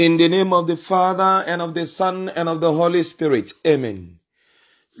In the name of the Father, and of the Son, and of the Holy Spirit. Amen.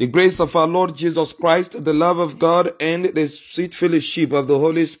 The grace of our Lord Jesus Christ, the love of God, and the sweet fellowship of the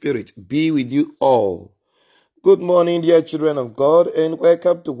Holy Spirit be with you all. Good morning, dear children of God, and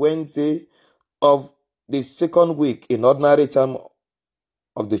welcome to Wednesday of the second week in ordinary time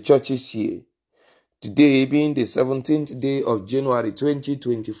of the church's year. Today being the 17th day of January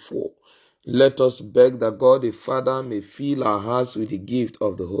 2024. Let us beg that God the Father may fill our hearts with the gift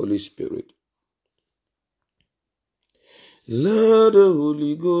of the Holy Spirit. Let the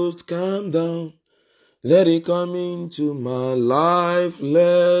Holy Ghost come down. Let it come into my life.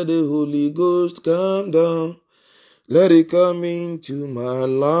 Let the Holy Ghost come down. Let it come into my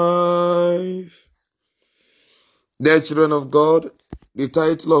life. Dear children of God, the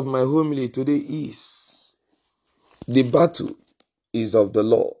title of my homily today is The Battle is of the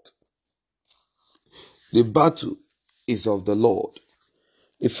Lord. The battle is of the Lord.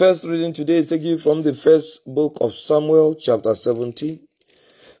 The first reading today is taken from the first book of Samuel, chapter 17,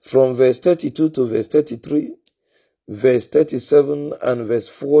 from verse 32 to verse 33, verse 37, and verse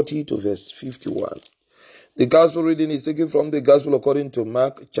 40 to verse 51. The gospel reading is taken from the gospel according to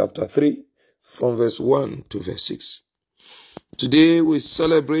Mark, chapter 3, from verse 1 to verse 6. Today we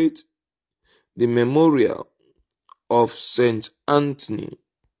celebrate the memorial of Saint Anthony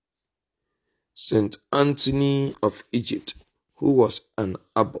of Egypt, who was an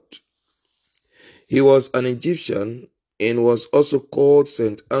abbot. He was an Egyptian and was also called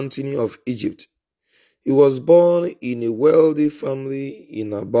Saint Anthony of Egypt. He was born in a wealthy family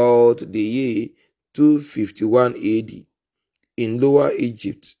in about the year 251 AD in Lower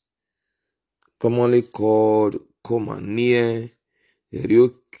Egypt, commonly called Coma, near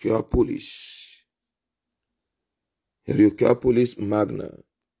Heliopolis Magna,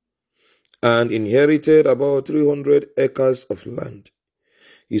 and inherited about 300 acres of land.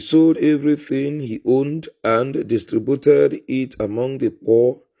 He sold everything he owned and distributed it among the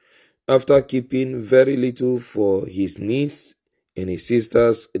poor, after keeping very little for his needs and his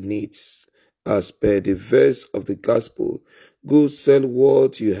sister's needs. As per the verse of the gospel, go sell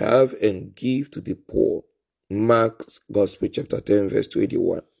what you have and give to the poor. Mark's Gospel chapter 10 verse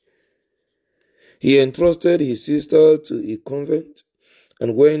 21. He entrusted his sister to a convent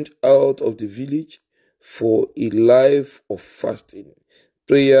and went out of the village for a life of fasting,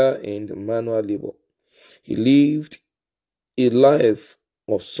 prayer, and manual labor. He lived a life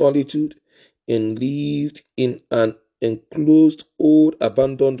of solitude and lived in an enclosed old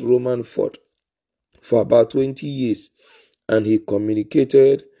abandoned Roman fort for about 20 years, and he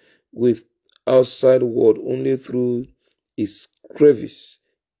communicated with outside world only through a crevice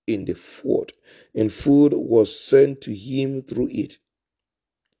in the fort, and food was sent to him through it.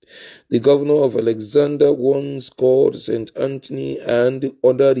 The governor of Alexander once called St. Anthony and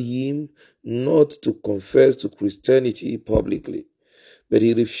ordered him not to confess to Christianity publicly, but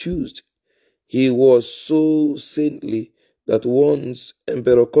he refused. He was so saintly that once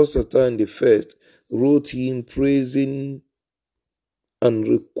Emperor Constantine I wrote him praising and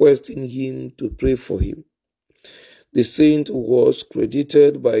requesting him to pray for him. The saint was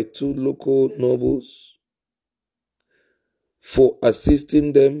credited by two local nobles for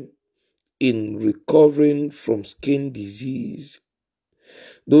assisting them in recovering from skin disease.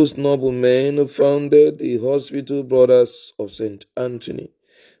 Those noblemen founded the Hospital Brothers of St. Anthony,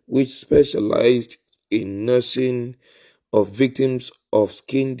 which specialized in nursing of victims of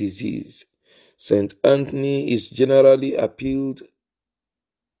skin disease. St. Anthony is generally appealed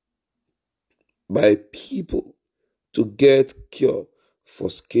by people to get cure for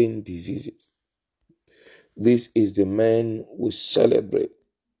skin diseases. This is the man we celebrate.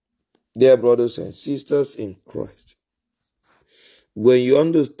 Dear brothers and sisters in Christ, when you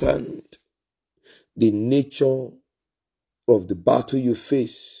understand the nature of the battle you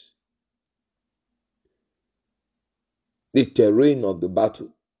face, the terrain of the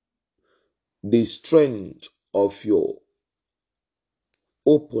battle, the strength of your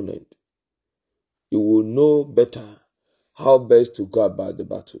opponent, you will know better how best to go about the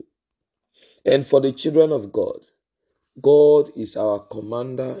battle. And for the children of God, God is our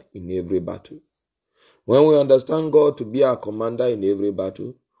commander in every battle. When we understand God to be our commander in every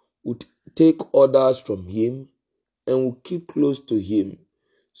battle, we take orders from Him and we keep close to Him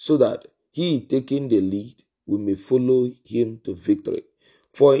so that He, taking the lead, we may follow Him to victory.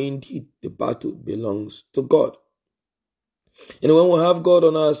 For indeed, the battle belongs to God. And when we have God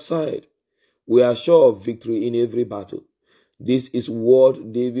on our side, we are sure of victory in every battle. This is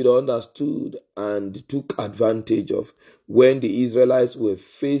what David understood and took advantage of when the Israelites were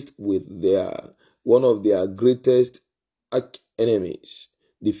faced with one of their greatest enemies,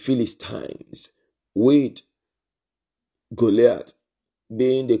 the Philistines, with Goliath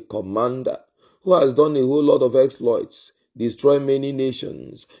being the commander who has done a whole lot of exploits, destroyed many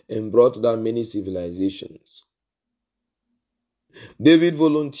nations, and brought down many civilizations. David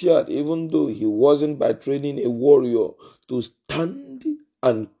volunteered, even though he wasn't by training a warrior, to stand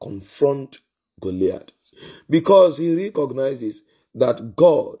and confront Goliath, because he recognizes that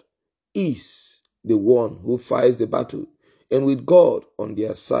God is the one who fights the battle, and with God on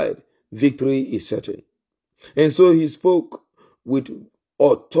their side, victory is certain. And so he spoke with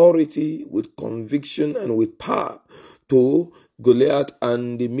authority, with conviction, and with power to Goliath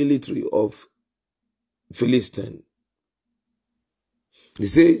and the military of Philistine. He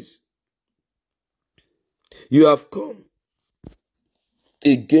says, "You have come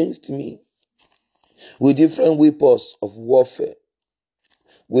against me with different weapons of warfare,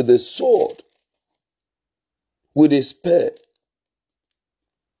 with a sword, with a spear,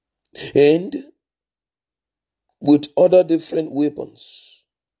 and with other different weapons.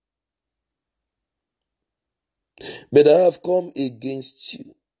 But I have come against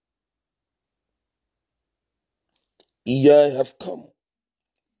you. I have come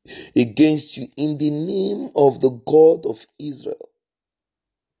against you in the name of the God of Israel,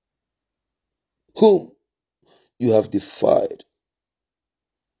 whom you have defied."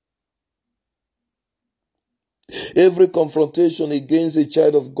 Every confrontation against a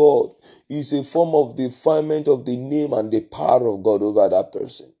child of God is a form of defilement of the name and the power of God over that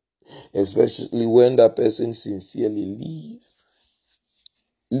person, especially when that person sincerely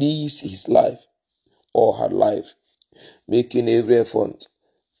lives his life or her life, making every effort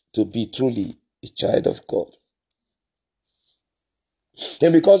to be truly a child of God.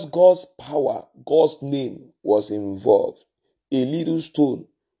 And because God's power, God's name was involved, a little stone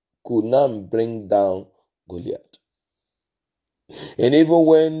could not bring down Goliath. And even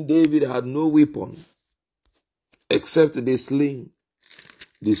when David had no weapon except the sling,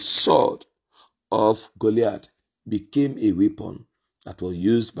 the sword of Goliath became a weapon that was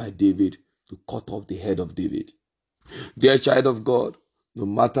used by David to cut off the head of David. Dear child of God, no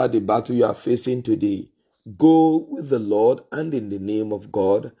matter the battle you are facing today, go with the Lord and in the name of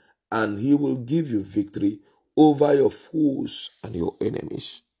God, and He will give you victory over your foes and your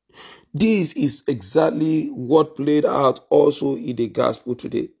enemies. This is exactly what played out also in the gospel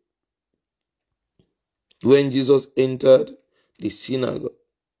today. When Jesus entered the synagogue,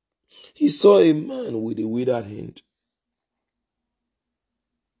 he saw a man with a withered hand,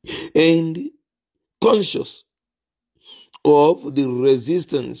 and conscious of the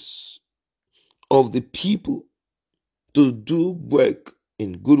resistance of the people to do work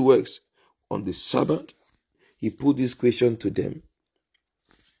in good works on the Sabbath, he put this question to them: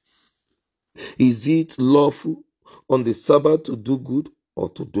 Is it lawful on the Sabbath to do good or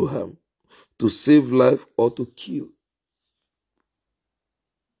to do harm, to save life or to kill?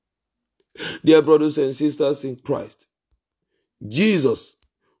 Dear brothers and sisters in Christ, Jesus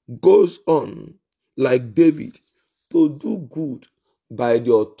goes on, like David, to do good by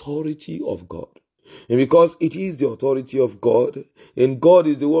the authority of God. And because it is the authority of God, and God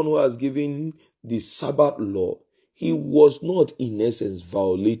is the one who has given the Sabbath law, he was not in essence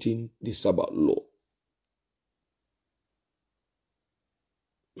violating the Sabbath law.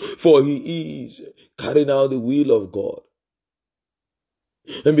 For he is carrying out the will of God.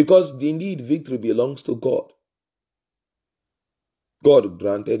 And because indeed victory belongs to God, God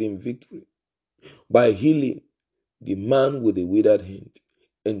granted him victory by healing the man with the withered hand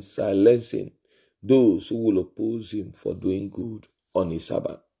and silencing those who will oppose him for doing good on his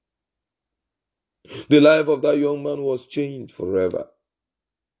Sabbath. The life of that young man was changed forever.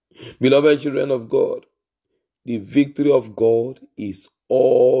 Beloved children of God, the victory of God is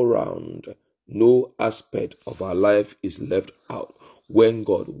all round. No aspect of our life is left out when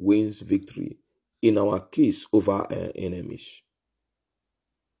God wins victory in our case over our enemies.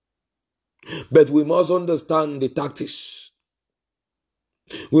 But we must understand the tactics.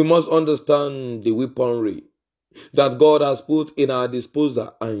 We must understand the weaponry that God has put in our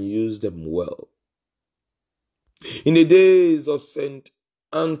disposal and use them well. In the days of Saint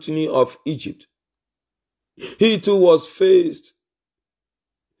Anthony of Egypt, he too was faced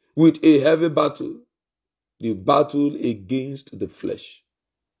with a heavy battle, the battle against the flesh.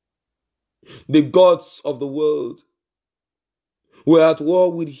 The gods of the world were at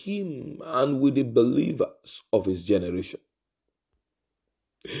war with him and with the believers of his generation.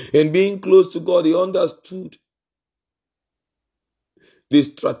 And being close to God, he understood the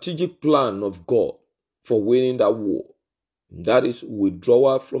strategic plan of God for winning that war. That is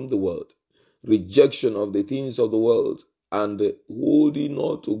withdrawal from the world, rejection of the things of the world, and holding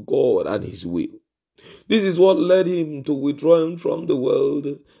on to God and His will. This is what led him to withdrawing from the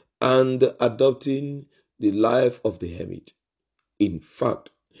world and adopting the life of the hermit. In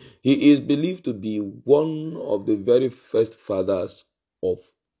fact, he is believed to be one of the very first fathers of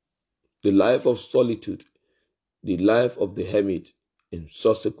the life of solitude, the life of the hermit, and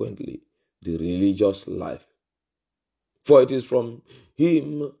subsequently the religious life. For it is from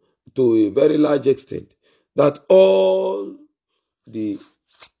him, to a very large extent, that all the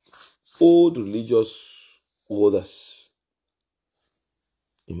old religious orders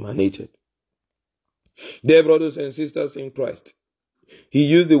emanated. Dear brothers and sisters in Christ, he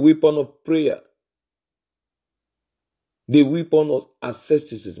used the weapon of prayer, the weapon of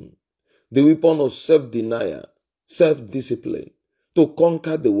asceticism, the weapon of self-denial, self-discipline, to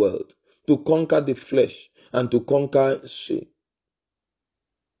conquer the world, to conquer the flesh, and to conquer sin.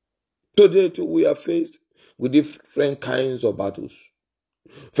 Today too, we are faced with different kinds of battles.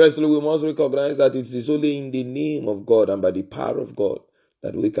 Firstly, we must recognize that it is only in the name of God and by the power of God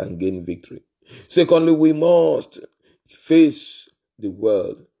that we can gain victory. Secondly, we must face the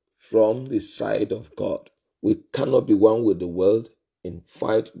world from the side of God. We cannot be one with the world and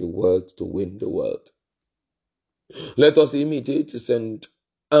fight the world to win the world. Let us imitate St.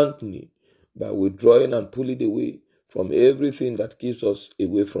 Anthony by withdrawing and pulling away from everything that keeps us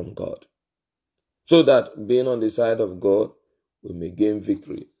away from God, so that being on the side of God, we may gain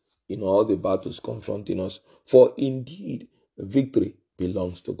victory in all the battles confronting us. For indeed, victory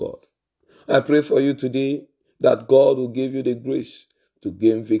belongs to God. I pray for you today that God will give you the grace to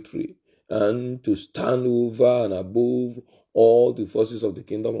gain victory and to stand over and above all the forces of the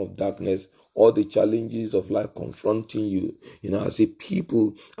kingdom of darkness, all the challenges of life confronting you, as a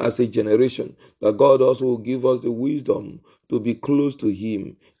people, as a generation, that God also will give us the wisdom to be close to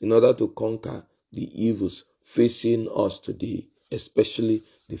Him in order to conquer the evils facing us today, especially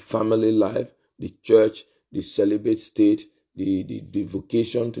the family life, the church, the celibate state, the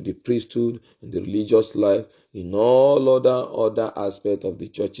vocation to the priesthood and the religious life, in all other aspects of the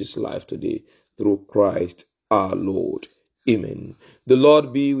church's life today, through Christ our Lord. Amen. The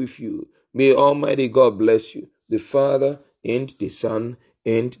Lord be with you. May Almighty God bless you, the Father and the Son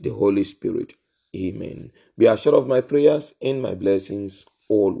and the Holy Spirit. Amen. Be assured of my prayers and my blessings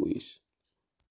always.